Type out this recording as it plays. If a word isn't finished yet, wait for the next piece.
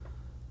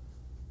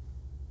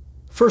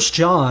First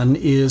John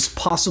is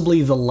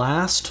possibly the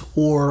last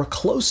or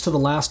close to the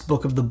last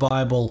book of the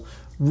Bible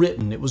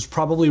written. It was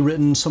probably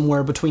written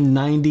somewhere between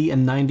 90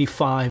 and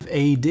 95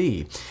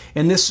 AD.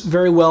 And this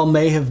very well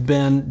may have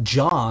been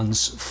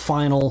John's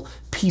final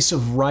piece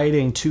of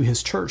writing to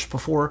his church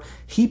before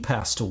he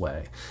passed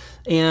away.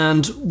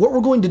 And what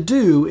we're going to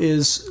do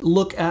is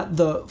look at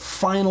the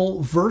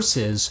final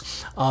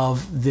verses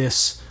of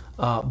this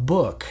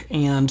book.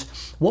 And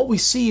what we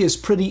see is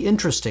pretty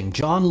interesting.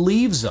 John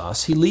leaves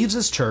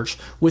his church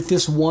with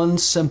this one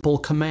simple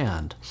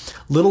command.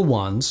 Little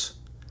ones,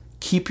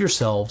 keep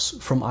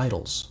yourselves from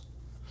idols.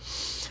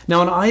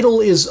 Now, an idol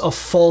is a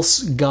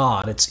false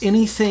god. It's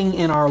anything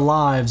in our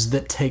lives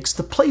that takes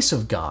the place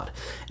of God.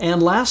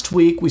 And last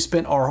week, we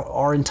spent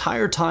our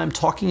entire time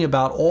talking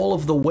about all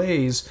of the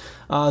ways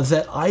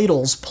that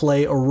idols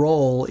play a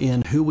role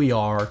in who we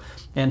are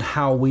and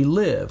how we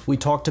live. We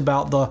talked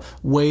about the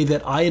way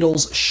that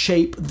idols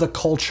shape the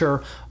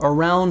culture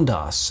around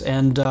us.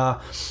 And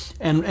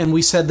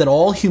we said that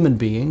all human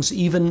beings,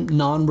 even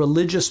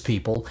non-religious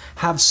people,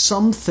 have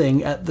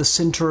something at the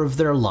center of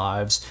their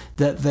lives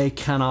that they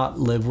cannot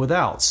live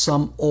without,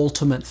 some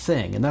ultimate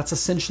thing. And that's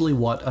essentially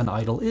what an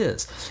idol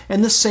is.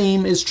 And the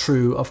same is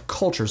true of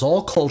cultures.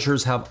 All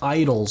cultures have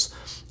idols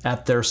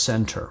at their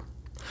center.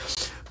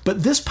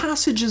 But this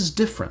passage is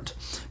different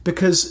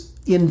because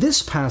in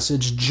this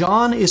passage,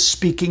 John is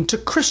speaking to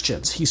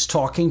Christians. He's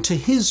talking to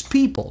his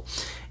people.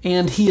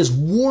 And he is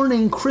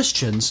warning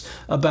Christians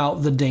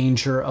about the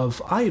danger of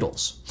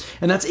idols.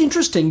 And that's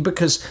interesting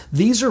because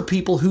these are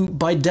people who,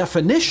 by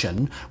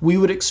definition, we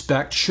would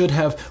expect should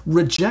have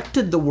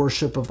rejected the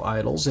worship of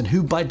idols and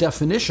who, by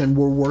definition,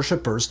 were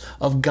worshipers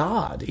of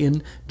God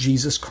in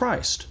Jesus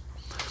Christ.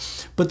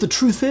 But the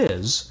truth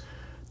is,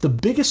 the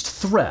biggest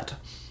threat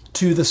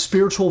to the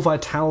spiritual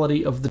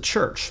vitality of the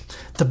church,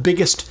 the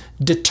biggest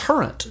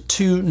deterrent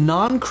to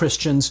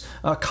non-Christians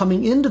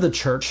coming into the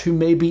church who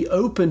may be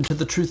open to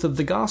the truth of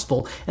the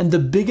gospel, and the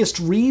biggest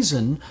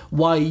reason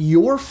why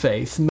your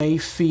faith may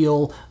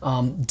feel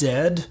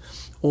dead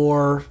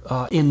or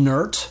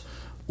inert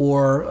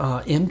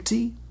or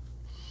empty.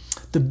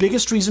 The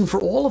biggest reason for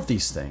all of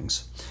these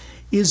things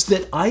is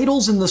that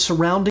idols in the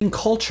surrounding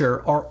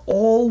culture are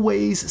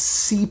always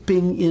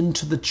seeping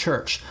into the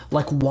church,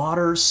 like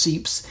water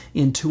seeps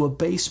into a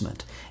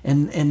basement.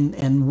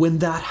 And when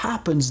that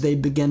happens, they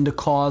begin to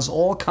cause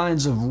all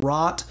kinds of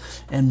rot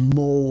and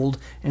mold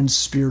and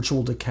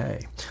spiritual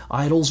decay.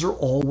 Idols are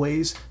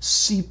always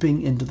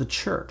seeping into the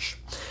church.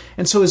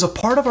 And so as a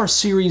part of our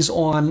series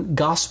on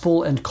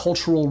gospel and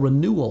cultural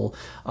renewal,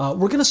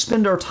 we're going to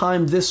spend our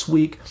time this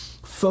week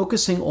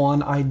focusing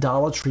on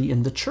idolatry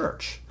in the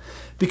church.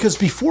 Because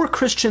before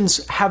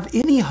Christians have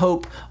any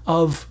hope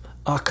of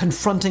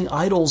confronting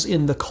idols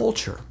in the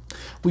culture,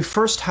 we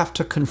first have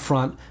to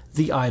confront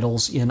the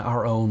idols in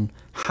our own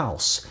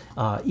house,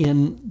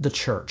 in the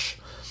church.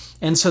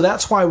 And so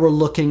that's why we're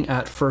looking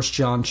at 1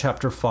 John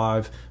chapter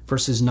 5,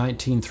 verses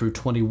 19 through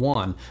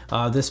 21.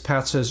 This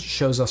passage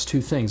shows us two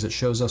things. It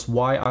shows us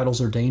why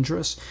idols are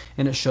dangerous,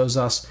 and it shows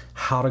us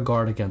how to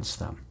guard against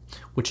them,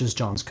 which is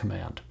John's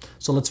command.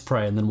 So let's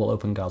pray, and then we'll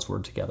open God's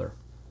Word together.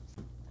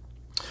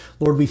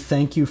 Lord, we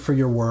thank you for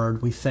your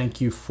word. We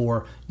thank you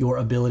for your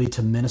ability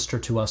to minister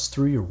to us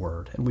through your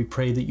word. And we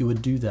pray that you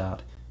would do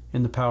that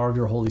in the power of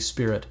your Holy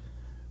Spirit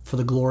for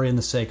the glory and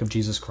the sake of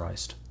Jesus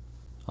Christ.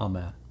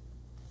 Amen.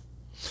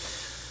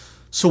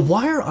 So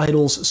why are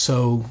idols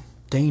so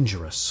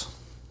dangerous?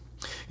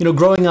 You know,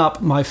 growing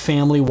up, my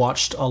family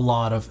watched a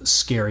lot of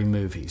scary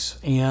movies.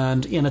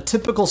 And in a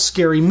typical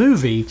scary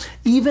movie,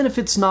 even if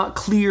it's not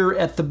clear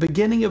at the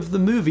beginning of the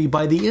movie,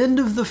 by the end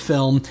of the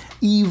film,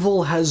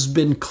 evil has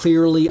been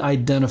clearly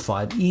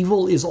identified.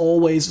 Evil is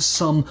always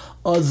some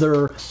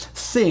other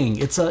thing.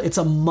 It's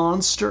a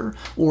monster,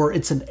 or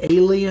it's an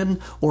alien,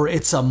 or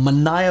it's a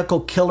maniacal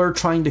killer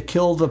trying to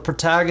kill the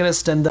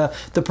protagonist. And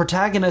the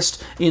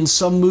protagonist in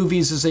some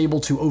movies is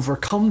able to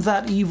overcome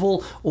that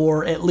evil,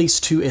 or at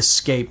least to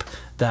escape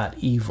that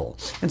evil.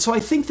 And so I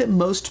think that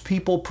most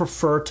people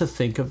prefer to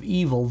think of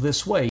evil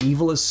this way.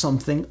 Evil is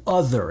something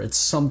other. It's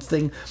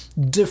something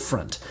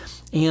different.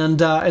 And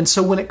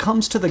so when it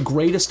comes to the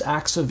greatest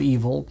acts of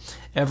evil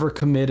ever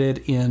committed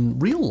in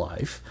real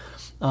life,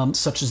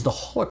 such as the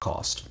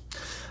Holocaust,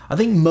 I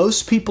think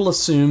most people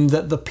assume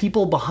that the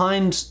people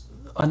behind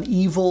an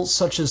evil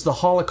such as the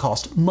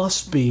Holocaust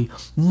must be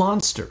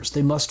monsters.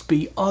 They must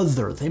be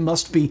other. They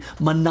must be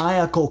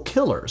maniacal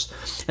killers.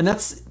 And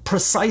that's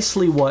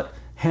precisely what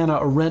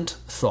Hannah Arendt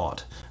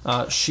thought.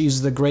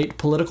 She's the great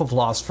political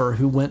philosopher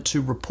who went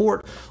to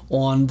report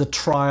on the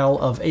trial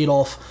of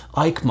Adolf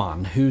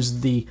Eichmann,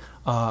 who's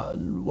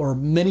or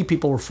many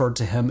people referred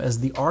to him as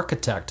the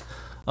architect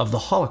of the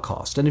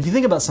Holocaust. And if you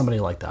think about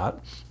somebody like that,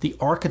 the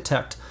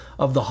architect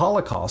of the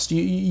Holocaust,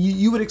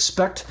 you would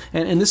expect,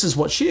 and this is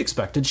what she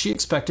expected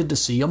to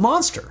see a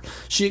monster.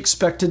 She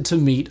expected to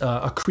meet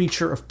a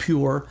creature of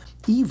pure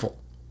evil.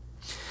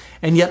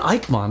 And yet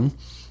Eichmann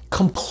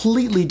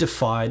completely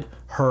defied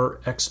her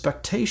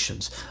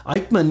expectations.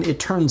 Eichmann, it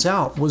turns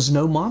out, was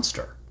no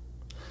monster.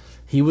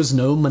 He was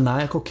no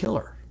maniacal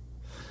killer.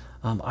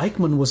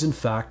 Eichmann was in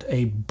fact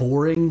a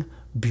boring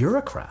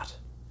bureaucrat.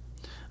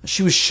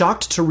 She was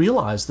shocked to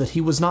realize that he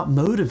was not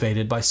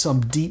motivated by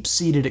some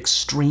deep-seated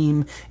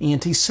extreme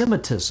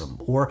anti-Semitism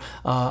or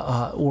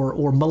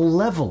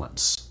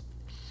malevolence.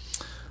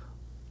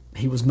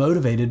 He was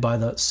motivated by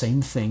the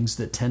same things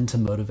that tend to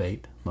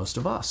motivate most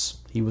of us.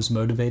 He was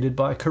motivated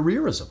by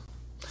careerism.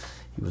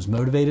 He was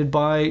motivated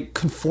by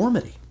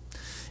conformity.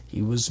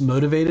 He was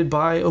motivated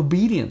by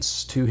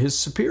obedience to his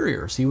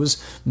superiors. He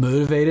was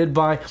motivated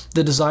by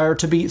the desire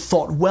to be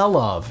thought well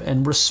of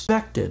and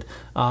respected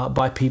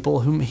by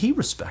people whom he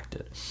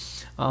respected.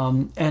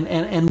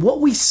 And what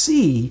we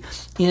see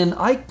in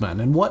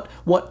Eichmann and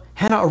what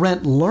Hannah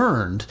Arendt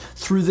learned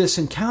through this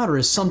encounter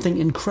is something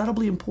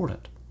incredibly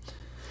important.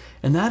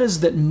 And that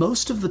is that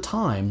most of the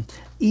time,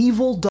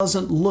 evil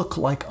doesn't look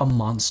like a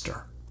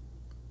monster.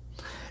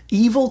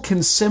 Evil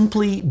can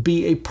simply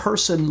be a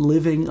person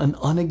living an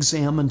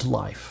unexamined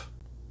life,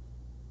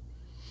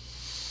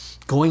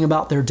 going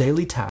about their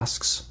daily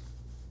tasks,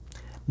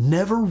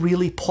 never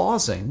really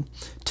pausing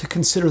to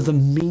consider the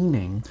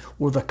meaning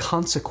or the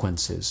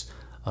consequences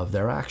of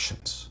their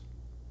actions.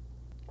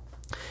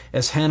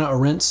 As Hannah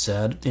Arendt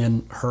said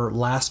in her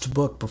last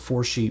book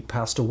before she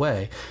passed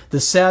away, the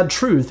sad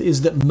truth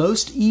is that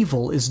most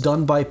evil is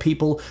done by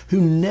people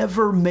who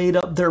never made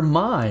up their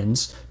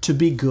minds to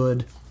be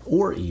good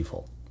or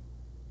evil.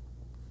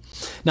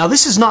 Now,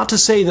 this is not to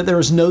say that there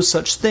is no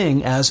such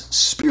thing as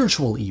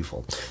spiritual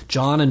evil.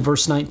 John in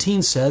verse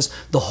 19 says,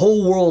 the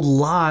whole world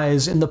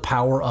lies in the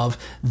power of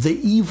the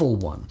evil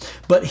one.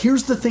 But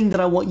here's the thing that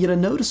I want you to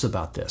notice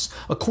about this.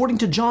 According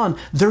to John,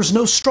 there's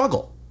no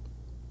struggle.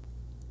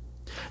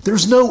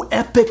 There's no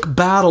epic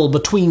battle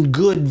between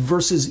good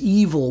versus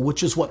evil,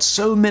 which is what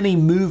so many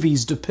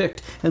movies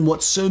depict and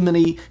what so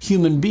many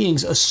human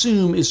beings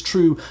assume is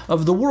true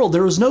of the world.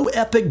 There is no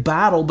epic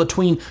battle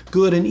between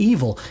good and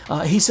evil.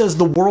 He says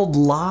the world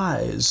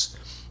lies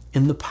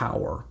in the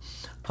power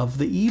of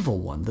the evil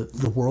one.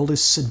 The world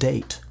is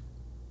sedate.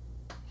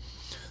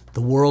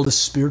 The world is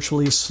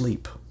spiritually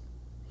asleep.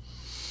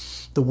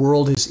 The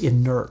world is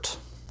inert.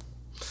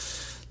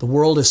 The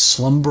world is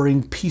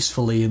slumbering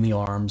peacefully in the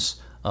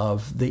arms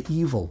of the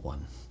evil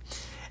one.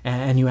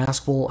 And you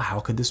ask, well, how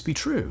could this be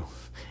true?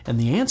 And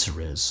the answer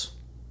is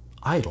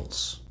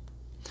idols.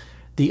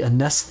 The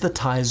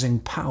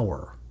anesthetizing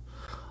power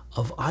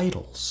of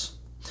idols.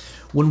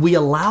 When we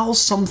allow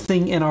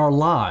something in our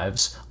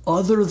lives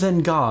other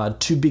than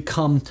God to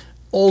become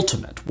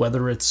ultimate,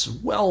 whether it's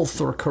wealth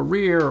or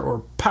career or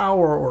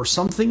power or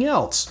something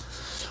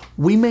else,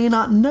 we may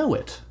not know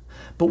it,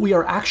 but we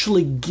are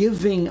actually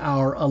giving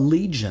our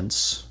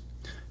allegiance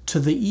to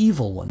the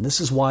evil one.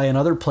 This is why in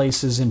other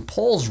places in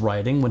Paul's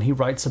writing, when he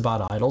writes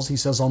about idols, he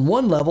says on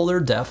one level they're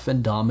deaf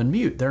and dumb and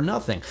mute. They're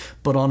nothing.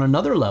 But on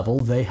another level,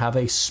 they have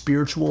a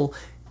spiritual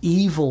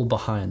evil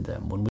behind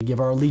them. When we give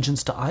our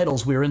allegiance to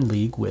idols, we're in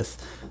league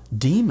with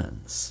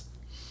demons.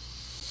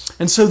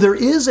 And so there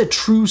is a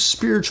true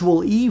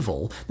spiritual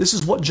evil. This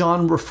is what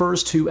John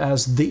refers to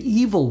as the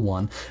evil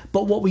one.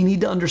 But what we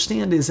need to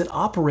understand is it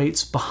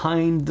operates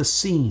behind the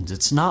scenes.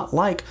 It's not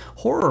like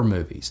horror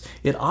movies.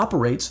 It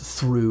operates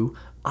through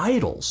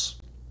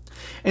idols.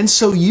 And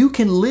so you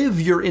can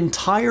live your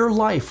entire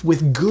life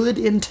with good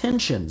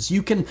intentions.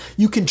 You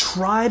can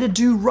try to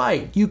do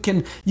right. You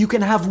can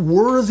have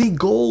worthy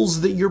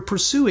goals that you're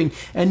pursuing,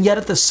 and yet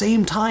at the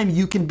same time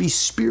you can be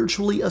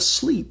spiritually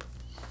asleep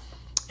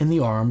in the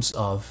arms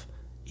of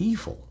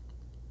evil.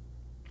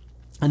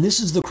 And this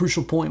is the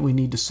crucial point we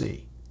need to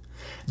see.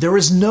 There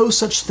is no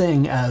such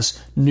thing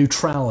as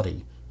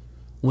neutrality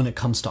when it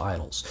comes to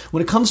idols.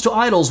 When it comes to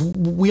idols,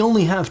 we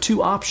only have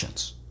two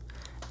options: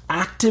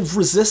 active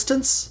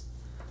resistance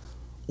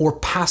or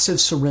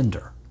passive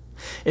surrender.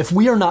 If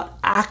we are not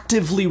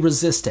actively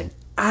resisting,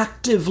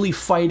 actively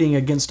fighting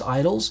against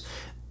idols,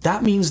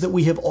 that means that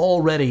we have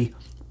already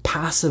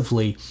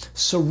passively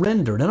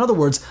surrendered. In other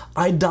words,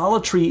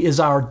 idolatry is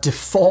our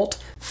default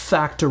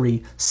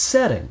factory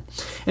setting.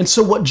 And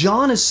so what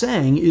John is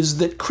saying is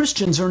that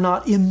Christians are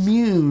not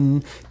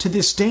immune to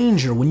this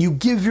danger. When you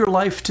give your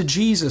life to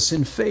Jesus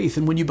in faith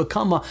and when you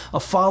become a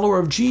follower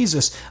of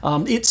Jesus,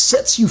 it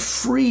sets you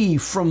free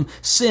from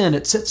sin.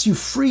 It sets you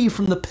free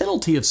from the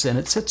penalty of sin.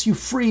 It sets you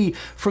free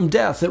from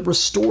death. It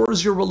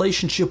restores your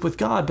relationship with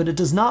God, but it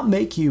does not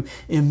make you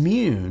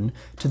immune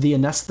to the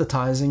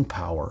anesthetizing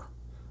power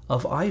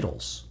of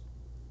idols.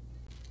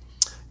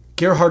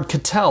 Gerhard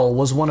Kittel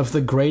was one of the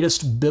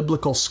greatest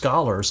biblical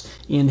scholars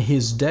in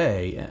his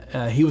day.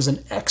 He was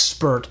an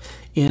expert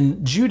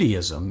in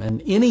Judaism,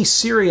 and any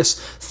serious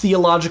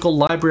theological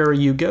library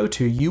you go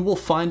to, you will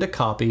find a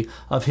copy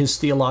of his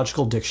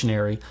theological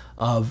dictionary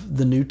of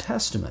the New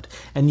Testament.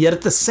 And yet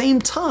at the same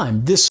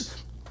time, this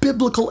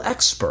biblical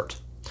expert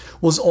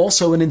was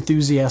also an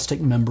enthusiastic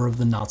member of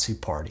the Nazi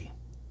Party.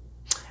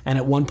 And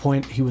at one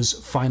point, he was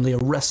finally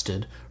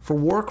arrested for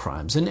war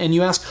crimes. And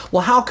you ask,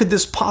 well, how could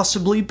this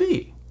possibly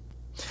be?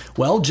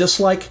 Well, just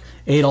like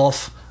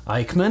Adolf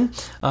Eichmann,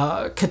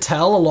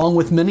 Cattell, along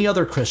with many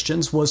other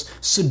Christians, was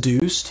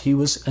seduced, he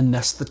was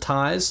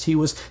anesthetized, he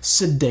was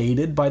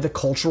sedated by the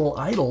cultural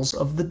idols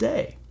of the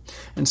day.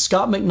 And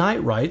Scott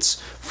McKnight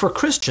writes, for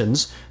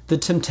Christians, the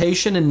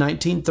temptation in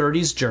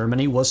 1930s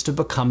Germany was to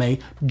become a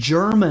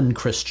German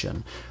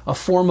Christian, a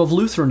form of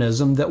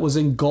Lutheranism that was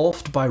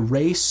engulfed by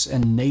race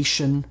and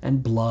nation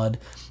and blood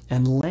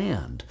and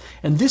land.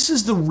 And this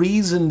is the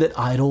reason that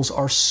idols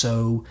are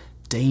so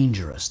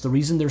dangerous, the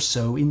reason they're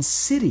so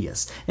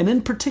insidious, and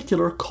in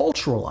particular,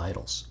 cultural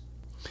idols,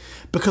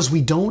 because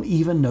we don't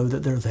even know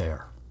that they're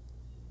there.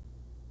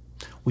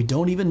 We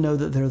don't even know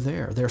that they're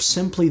there. They're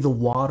simply the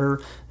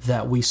water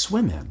that we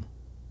swim in.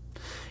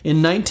 In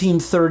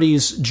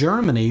 1930s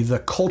Germany, the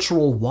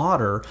cultural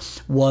water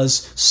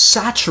was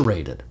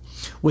saturated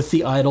with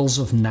the idols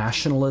of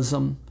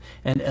nationalism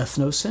and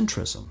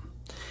ethnocentrism.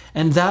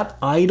 And that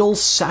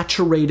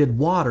idol-saturated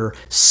water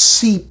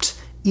seeped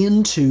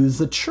into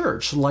the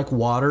church like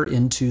water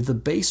into the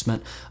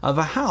basement of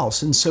a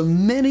house. And so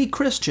many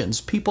Christians,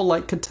 people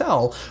like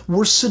Cattell,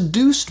 were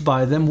seduced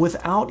by them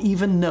without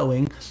even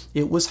knowing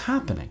it was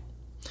happening.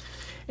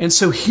 And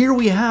so here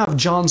we have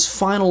John's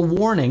final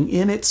warning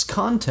in its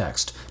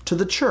context to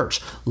the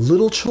church.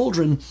 Little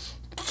children,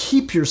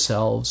 keep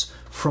yourselves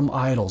from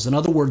idols. In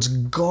other words,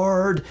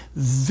 guard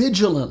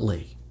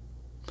vigilantly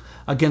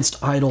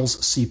against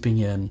idols seeping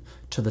in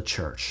to the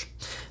church.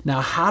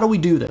 Now, how do we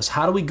do this?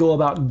 How do we go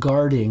about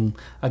guarding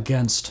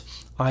against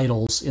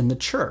idols in the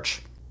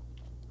church?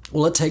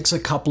 Well, it takes a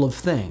couple of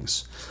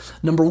things.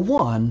 Number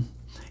one,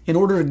 in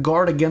order to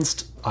guard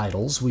against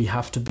idols, we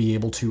have to be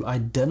able to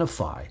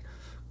identify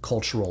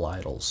cultural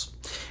idols.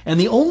 And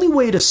the only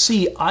way to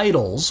see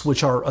idols,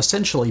 which are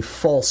essentially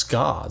false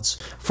gods,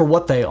 for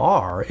what they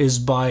are, is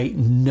by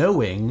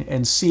knowing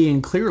and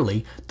seeing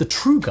clearly the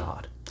true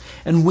God.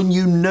 And when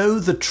you know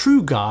the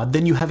true God,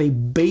 then you have a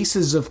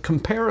basis of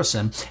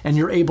comparison and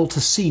you're able to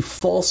see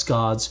false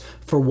gods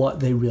for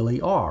what they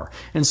really are.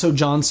 And so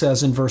John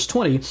says in verse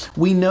 20,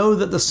 we know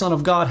that the Son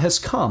of God has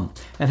come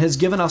and has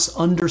given us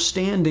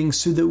understanding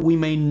so that we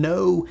may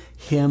know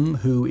him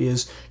who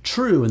is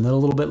true. And then a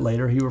little bit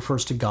later, he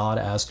refers to God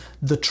as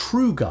the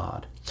true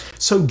God.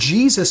 So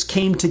Jesus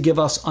came to give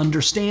us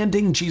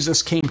understanding.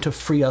 Jesus came to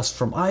free us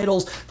from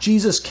idols.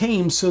 Jesus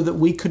came so that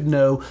we could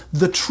know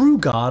the true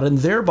God and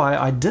thereby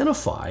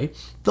identify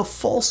the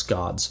false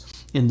gods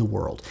in the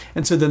world.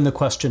 And so then the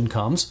question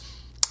comes,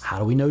 how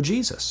do we know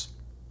Jesus?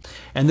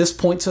 And this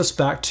points us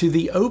back to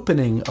the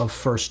opening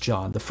of 1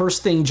 John. The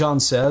first thing John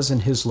says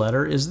in his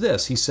letter is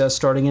this. He says,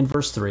 starting in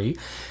verse 3,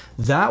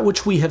 that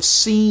which we have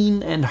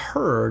seen and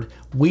heard,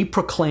 we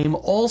proclaim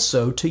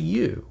also to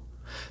you,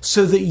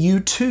 so that you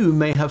too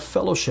may have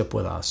fellowship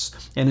with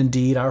us. And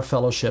indeed, our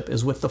fellowship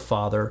is with the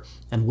Father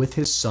and with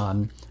his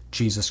Son,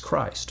 Jesus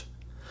Christ.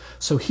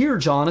 So here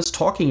John is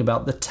talking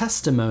about the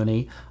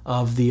testimony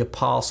of the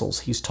apostles.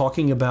 He's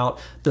talking about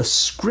the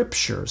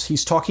scriptures.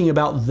 He's talking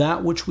about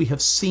that which we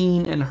have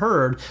seen and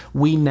heard,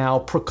 we now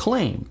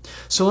proclaim.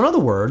 So in other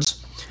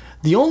words,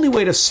 the only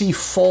way to see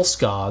false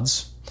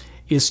gods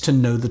is to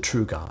know the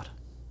true God.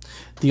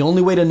 The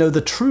only way to know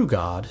the true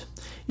God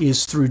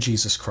is through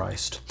Jesus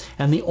Christ.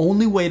 And the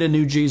only way to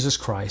know Jesus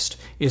Christ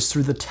is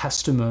through the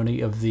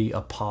testimony of the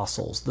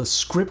apostles, the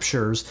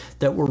scriptures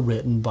that were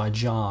written by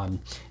John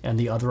and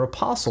the other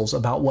apostles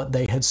about what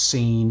they had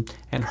seen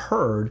and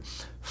heard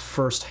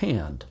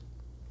firsthand.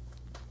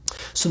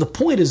 So the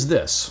point is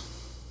this.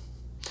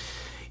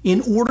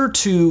 In order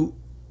to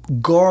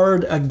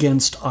guard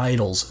against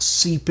idols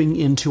seeping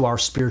into our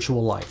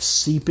spiritual life,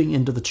 seeping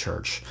into the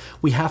church,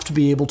 we have to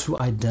be able to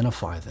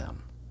identify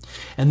them.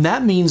 And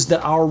that means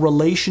that our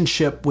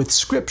relationship with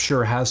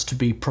Scripture has to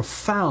be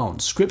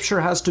profound.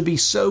 Scripture has to be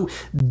so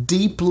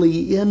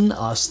deeply in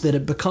us that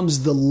it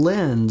becomes the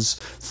lens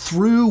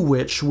through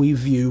which we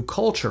view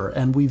culture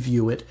and we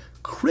view it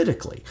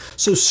critically.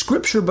 So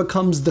Scripture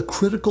becomes the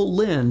critical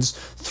lens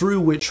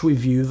through which we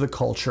view the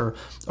culture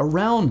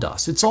around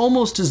us. It's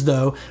almost as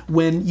though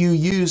when you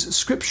use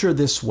Scripture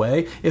this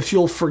way, if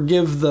you'll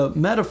forgive the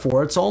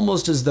metaphor, it's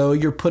almost as though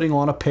you're putting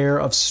on a pair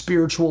of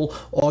spiritual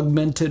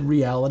augmented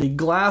reality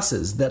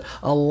glasses that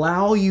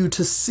allow you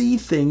to see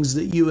things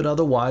that you would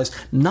otherwise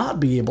not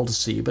be able to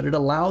see, but it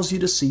allows you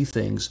to see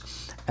things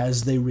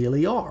as they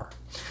really are.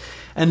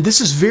 And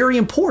this is very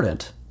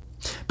important,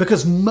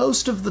 because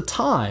most of the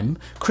time,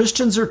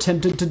 Christians are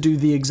tempted to do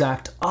the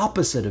exact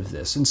opposite of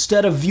this.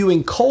 Instead of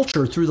viewing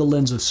culture through the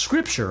lens of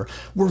Scripture,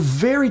 we're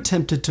very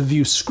tempted to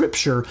view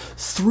Scripture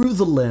through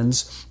the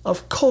lens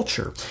of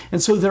culture. And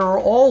so there are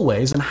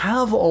always, and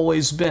have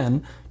always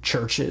been,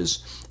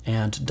 churches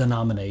and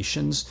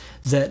denominations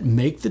that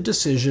make the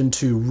decision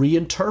to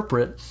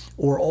reinterpret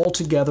or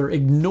altogether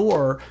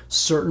ignore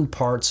certain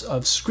parts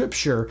of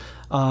Scripture,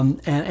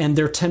 and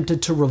they're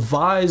tempted to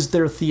revise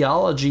their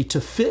theology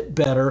to fit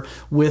better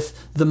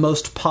with the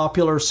most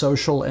popular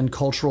social and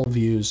cultural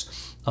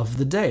views of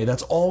the day.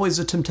 That's always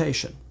a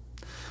temptation.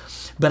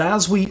 But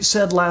as we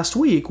said last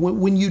week,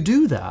 when you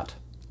do that,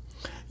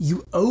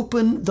 you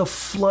open the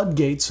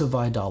floodgates of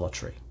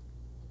idolatry.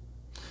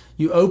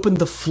 You open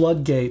the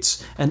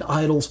floodgates and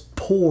idols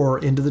pour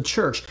into the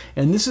church.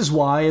 And this is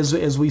why,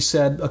 as we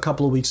said a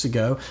couple of weeks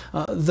ago,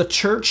 the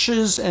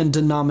churches and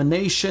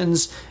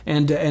denominations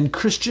and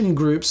Christian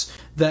groups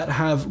that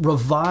have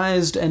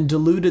revised and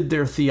diluted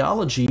their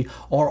theology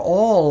are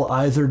all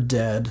either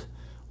dead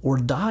or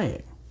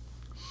dying.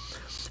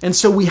 And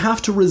so we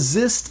have to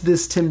resist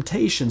this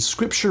temptation.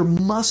 Scripture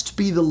must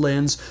be the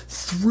lens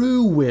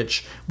through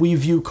which we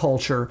view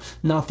culture,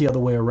 not the other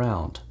way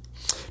around.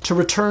 To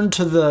return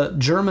to the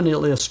German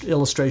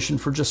illustration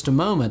for just a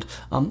moment,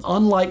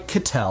 unlike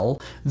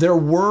Cattell, there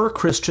were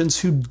Christians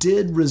who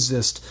did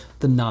resist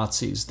the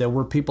Nazis. There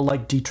were people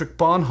like Dietrich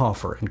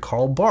Bonhoeffer and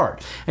Karl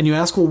Barth. And you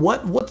ask, well,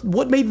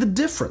 what made the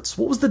difference?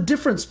 What was the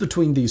difference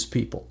between these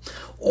people?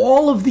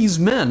 All of these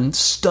men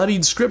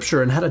studied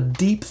Scripture and had a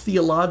deep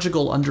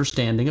theological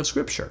understanding of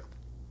Scripture.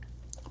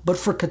 But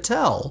for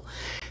Cattell,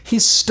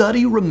 his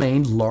study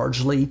remained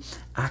largely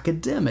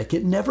academic.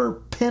 It never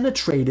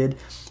penetrated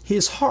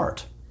his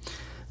heart.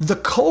 The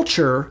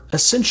culture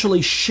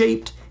essentially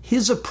shaped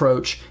his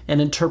approach and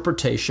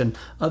interpretation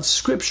of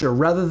Scripture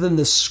rather than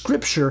the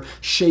Scripture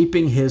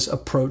shaping his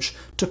approach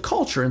to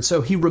culture. And so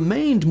he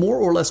remained more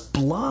or less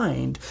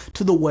blind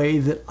to the way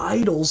that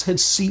idols had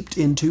seeped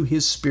into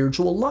his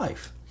spiritual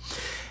life.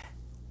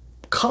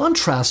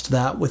 Contrast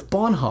that with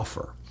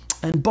Bonhoeffer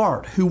and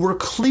Barth, who were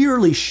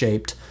clearly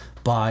shaped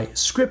by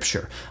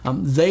Scripture.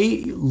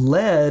 They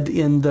led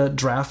in the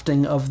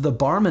drafting of the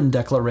Barmen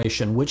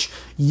Declaration, which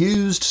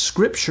used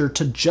Scripture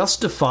to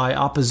justify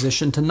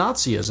opposition to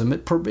Nazism.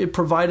 It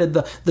provided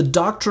the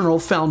doctrinal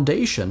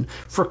foundation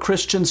for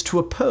Christians to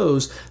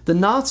oppose the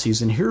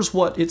Nazis. And here's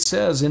what it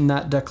says in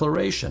that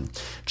declaration.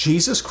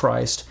 Jesus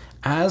Christ,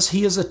 as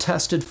he is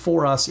attested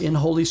for us in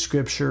Holy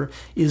Scripture,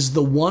 is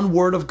the one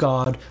word of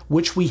God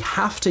which we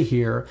have to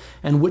hear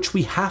and which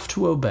we have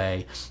to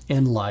obey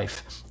in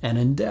life and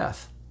in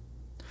death.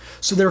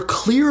 So they're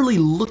clearly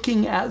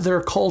looking at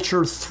their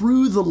culture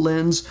through the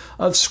lens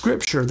of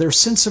Scripture. Their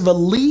sense of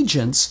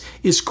allegiance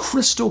is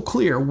crystal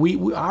clear.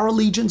 Our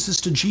allegiance is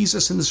to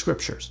Jesus and the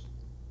Scriptures,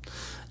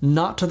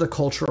 not to the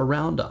culture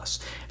around us.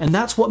 And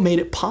that's what made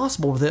it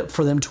possible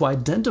for them to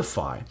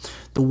identify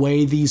the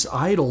way these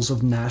idols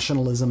of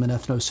nationalism and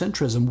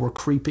ethnocentrism were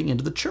creeping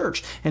into the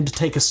church and to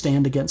take a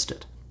stand against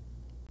it.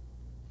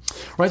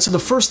 Right, so the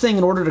first thing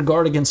in order to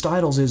guard against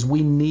idols is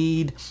we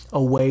need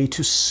a way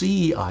to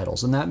see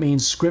idols, and that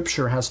means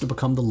Scripture has to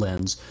become the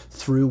lens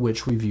through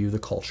which we view the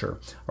culture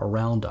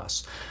around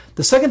us.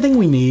 The second thing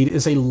we need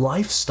is a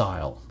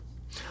lifestyle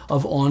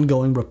of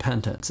ongoing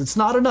repentance. It's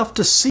not enough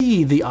to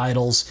see the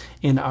idols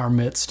in our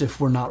midst if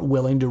we're not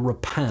willing to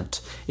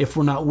repent, if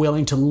we're not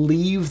willing to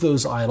leave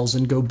those idols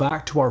and go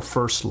back to our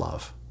first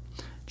love,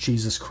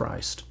 Jesus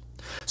Christ.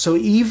 So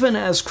even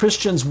as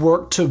Christians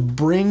work to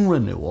bring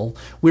renewal,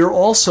 we are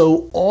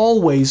also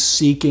always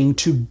seeking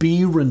to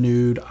be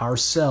renewed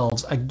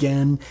ourselves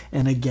again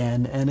and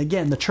again and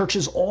again. The church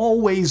is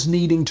always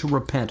needing to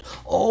repent,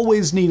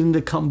 always needing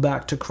to come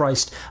back to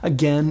Christ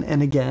again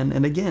and again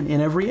and again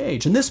in every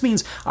age. And this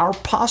means our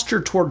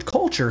posture toward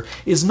culture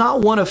is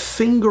not one of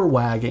finger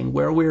wagging,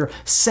 where we're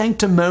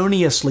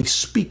sanctimoniously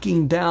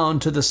speaking down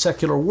to the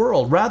secular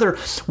world. Rather,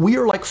 we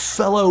are like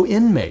fellow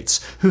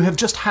inmates who have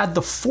just had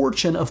the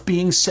fortune of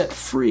being set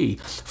free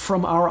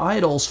from our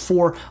idols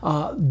for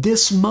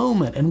this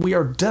moment, and we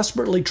are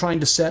desperately trying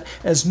to set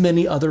as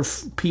many other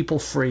people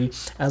free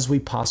as we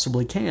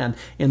possibly can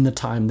in the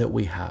time that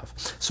we have.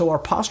 So our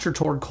posture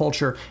toward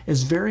culture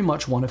is very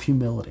much one of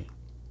humility.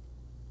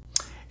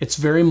 It's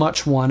very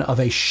much one of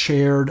a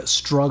shared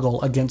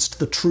struggle against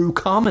the true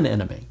common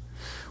enemy,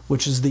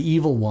 which is the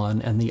evil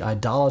one and the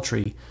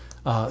idolatry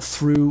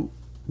through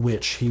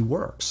which he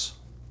works.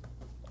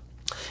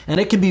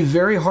 And it can be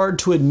very hard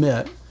to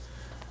admit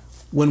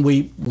when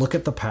we look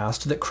at the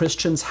past that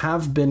Christians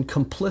have been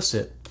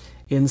complicit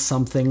in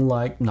something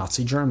like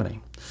Nazi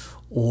Germany,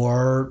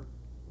 or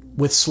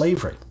with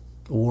slavery,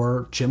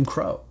 or Jim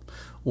Crow,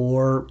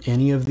 or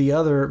any of the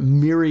other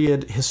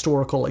myriad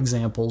historical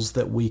examples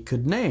that we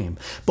could name.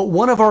 But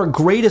one of our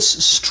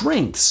greatest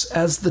strengths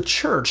as the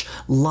church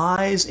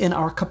lies in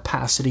our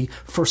capacity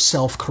for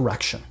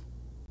self-correction.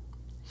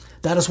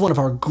 That is one of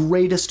our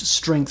greatest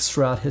strengths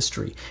throughout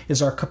history,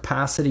 is our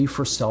capacity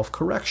for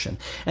self-correction.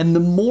 And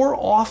the more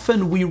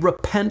often we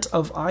repent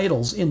of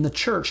idols in the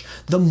church,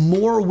 the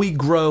more we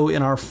grow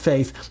in our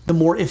faith, the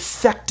more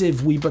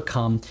effective we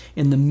become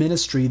in the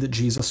ministry that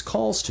Jesus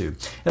calls to.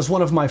 As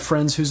one of my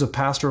friends who's a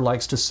pastor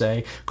likes to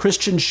say,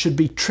 Christians should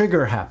be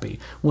trigger happy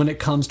when it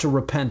comes to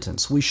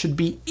repentance. We should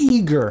be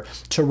eager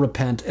to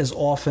repent as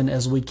often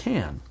as we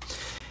can.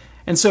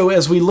 And so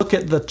as we look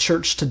at the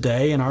church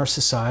today in our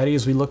society,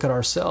 as we look at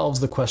ourselves,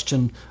 the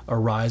question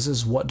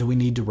arises, what do we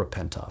need to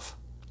repent of?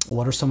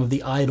 What are some of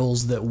the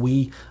idols that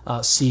we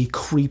see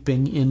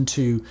creeping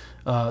into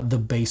the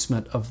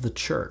basement of the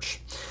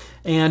church?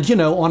 And,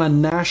 on a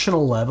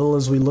national level,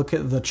 as we look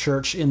at the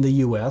church in the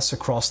U.S.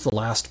 across the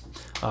last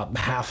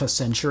half a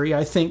century,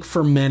 I think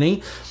for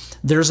many,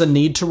 there's a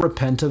need to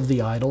repent of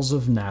the idols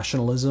of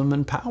nationalism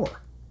and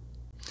power.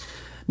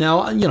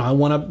 Now, I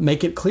want to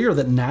make it clear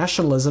that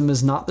nationalism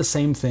is not the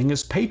same thing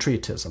as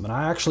patriotism. And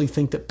I actually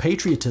think that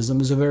patriotism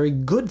is a very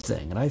good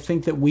thing. And I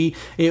think that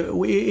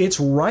it's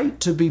right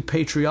to be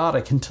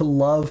patriotic and to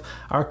love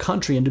our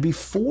country and to be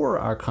for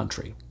our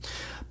country.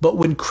 But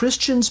when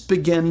Christians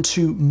begin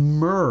to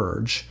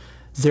merge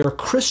their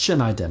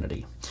Christian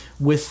identity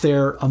with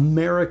their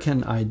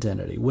American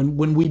identity,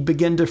 when we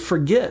begin to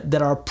forget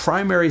that our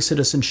primary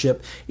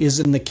citizenship is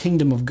in the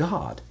kingdom of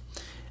God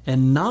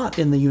and not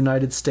in the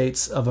United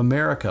States of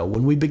America,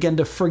 when we begin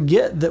to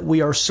forget that we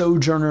are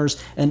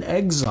sojourners and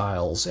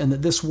exiles and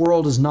that this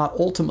world is not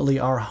ultimately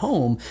our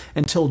home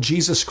until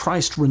Jesus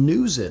Christ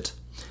renews it,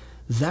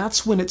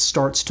 that's when it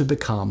starts to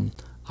become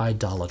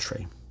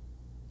idolatry.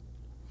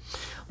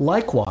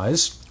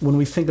 Likewise, when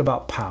we think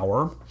about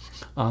power,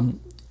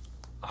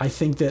 I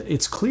think that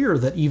it's clear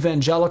that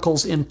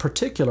evangelicals in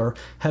particular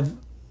have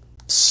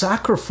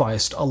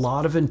sacrificed a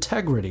lot of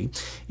integrity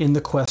in the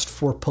quest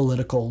for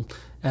political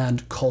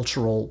and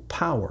cultural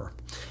power.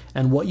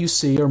 And what you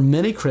see are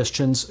many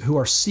Christians who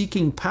are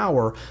seeking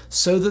power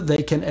so that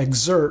they can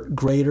exert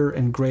greater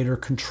and greater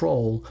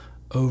control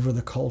over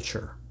the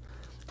culture,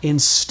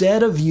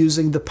 instead of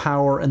using the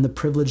power and the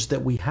privilege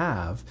that we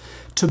have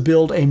to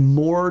build a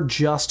more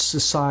just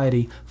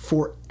society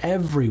for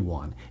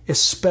everyone,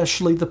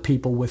 especially the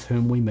people with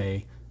whom we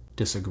may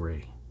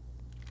disagree.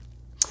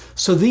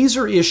 So these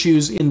are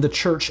issues in the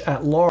church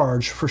at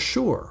large for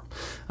sure.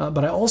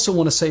 But I also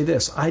want to say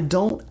this. I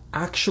don't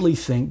actually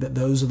think that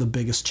those are the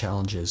biggest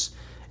challenges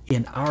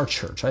in our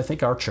church. I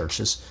think our church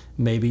is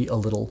maybe a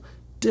little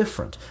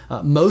different.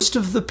 Most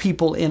of the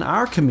people in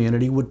our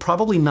community would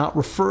probably not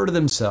refer to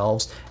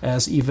themselves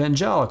as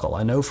evangelical.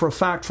 I know for a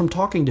fact from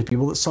talking to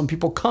people that some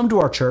people come to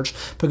our church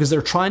because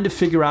they're trying to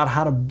figure out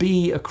how to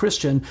be a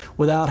Christian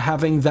without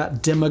having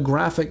that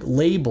demographic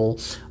label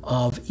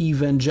of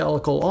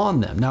evangelical on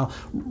them. Now,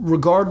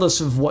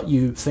 regardless of what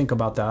you think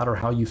about that or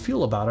how you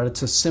feel about it,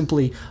 it's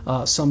simply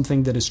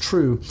something that is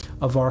true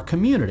of our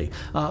community.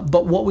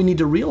 But what we need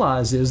to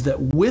realize is that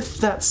with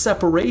that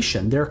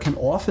separation, there can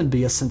often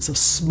be a sense of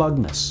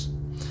smugness,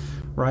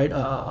 right?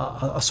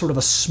 A sort of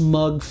a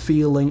smug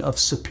feeling of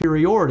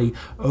superiority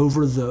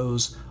over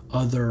those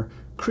other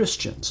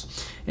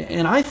Christians.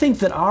 And I think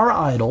that our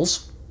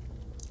idols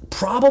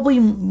probably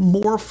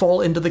more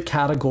fall into the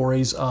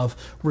categories of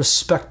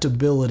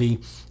respectability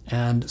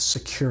and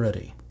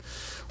security.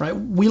 Right?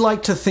 We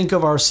like to think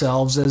of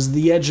ourselves as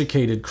the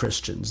educated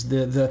Christians,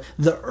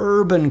 the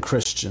urban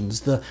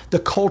Christians,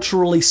 the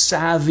culturally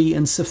savvy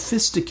and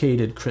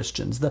sophisticated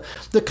Christians,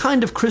 the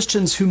kind of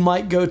Christians who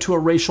might go to a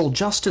racial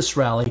justice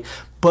rally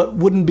but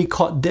wouldn't be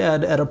caught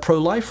dead at a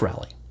pro-life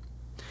rally.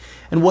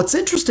 And what's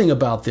interesting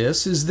about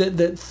this is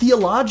that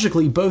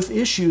theologically both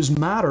issues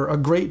matter a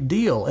great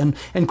deal,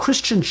 and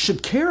Christians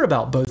should care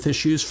about both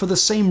issues for the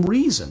same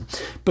reason,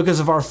 because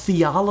of our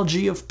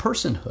theology of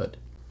personhood.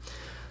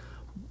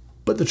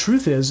 But the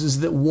truth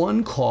is that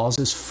one cause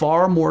is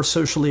far more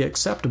socially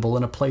acceptable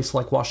in a place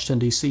like Washington,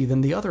 D.C.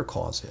 than the other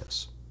cause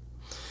is.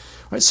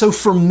 Right? So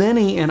for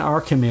many in our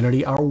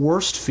community, our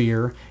worst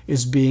fear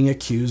is being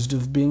accused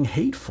of being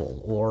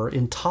hateful or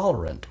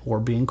intolerant or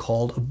being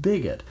called a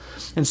bigot.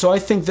 And so I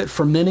think that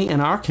for many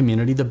in our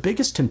community, the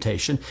biggest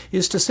temptation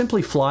is to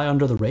simply fly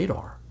under the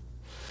radar.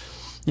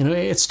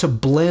 It's to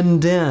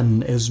blend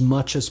in as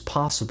much as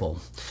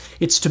possible.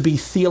 It's to be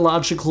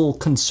theological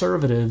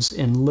conservatives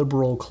in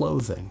liberal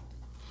clothing.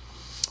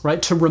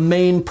 Right? To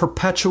remain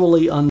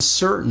perpetually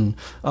uncertain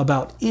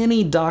about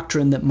any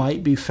doctrine that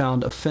might be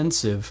found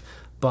offensive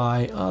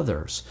by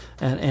others,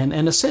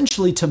 and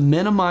essentially to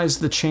minimize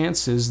the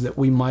chances that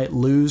we might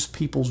lose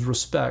people's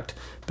respect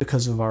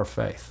because of our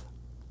faith.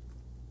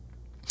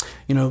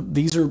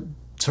 These are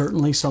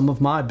certainly some of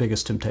my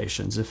biggest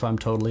temptations, if I'm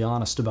totally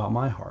honest about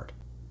my heart.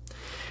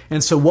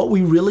 And so what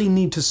we really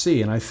need to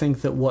see, and I think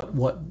that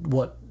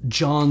what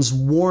John's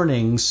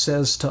warning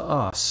says to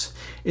us,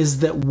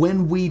 is that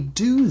when we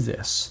do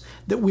this,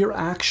 that we're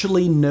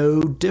actually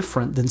no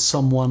different than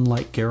someone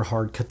like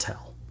Gerhard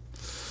Cattell.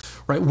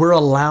 Right? We're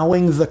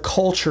allowing the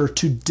culture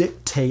to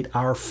dictate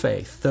our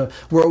faith.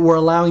 We're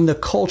allowing the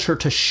culture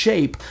to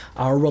shape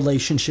our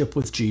relationship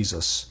with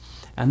Jesus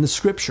and the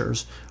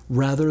Scriptures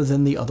rather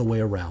than the other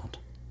way around.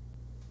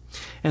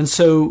 And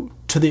so,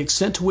 to the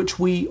extent to which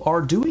we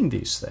are doing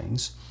these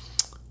things,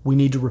 we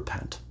need to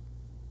repent.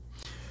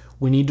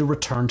 We need to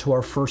return to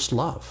our first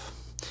love.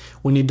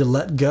 We need to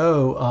let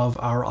go of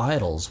our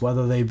idols,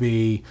 whether they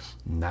be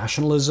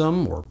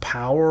nationalism or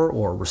power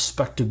or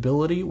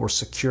respectability or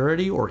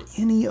security or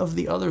any of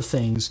the other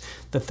things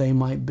that they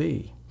might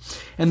be.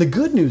 And the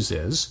good news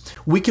is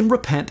we can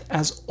repent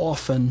as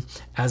often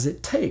as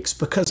it takes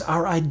because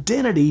our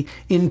identity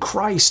in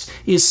Christ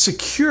is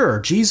secure.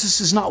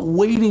 Jesus is not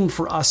waiting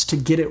for us to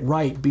get it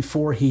right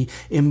before He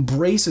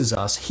embraces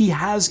us. He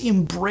has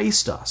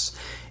embraced us.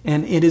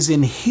 And it is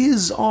in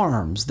His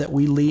arms that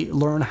we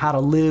learn how to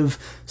live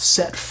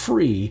set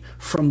free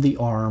from the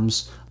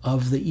arms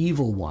of the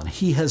evil one.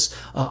 He has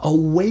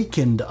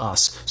awakened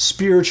us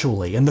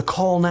spiritually, and the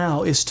call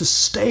now is to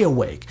stay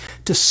awake,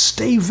 to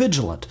stay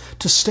vigilant,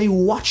 to stay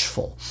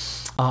watchful,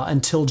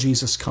 until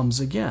Jesus comes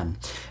again.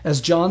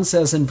 As John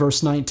says in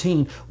verse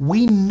 19,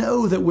 we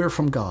know that we're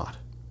from God.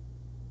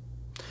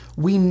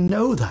 We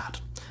know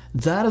that.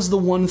 That is the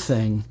one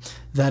thing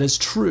that is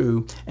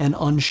true and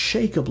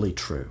unshakably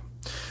true.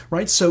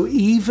 Right? So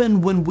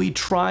even when we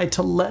try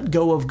to let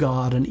go of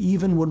God, and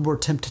even when we're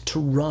tempted to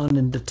run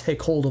and to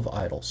take hold of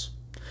idols,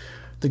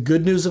 the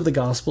good news of the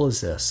gospel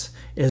is this,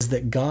 is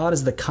that God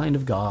is the kind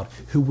of God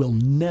who will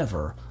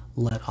never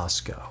let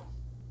us go.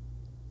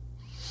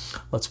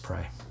 Let's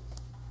pray.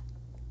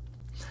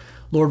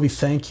 Lord, we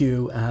thank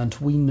you, and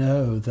we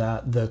know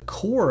that the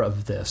core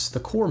of this,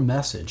 the core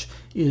message,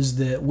 is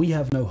that we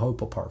have no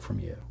hope apart from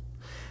you.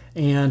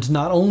 And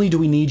not only do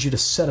we need you to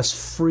set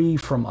us free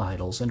from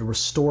idols and to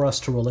restore us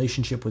to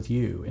relationship with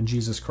you in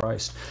Jesus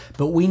Christ,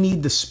 but we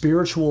need the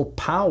spiritual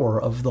power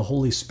of the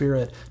Holy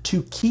Spirit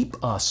to keep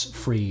us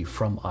free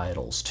from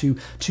idols, to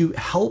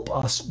help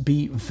us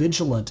be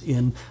vigilant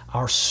in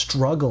our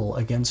struggle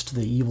against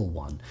the evil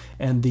one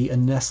and the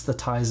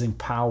anesthetizing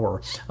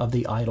power of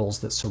the idols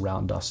that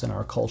surround us in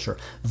our culture,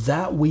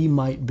 that we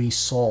might be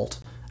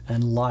salt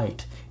and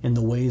light in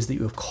the ways that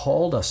you have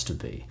called us to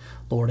be,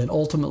 Lord, and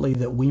ultimately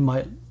that we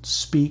might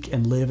speak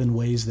and live in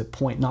ways that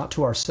point not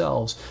to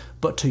ourselves,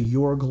 but to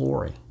your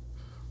glory,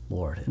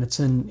 Lord. And it's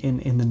in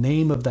the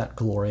name of that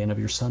glory and of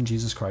your Son,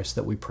 Jesus Christ,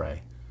 that we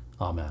pray.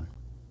 Amen.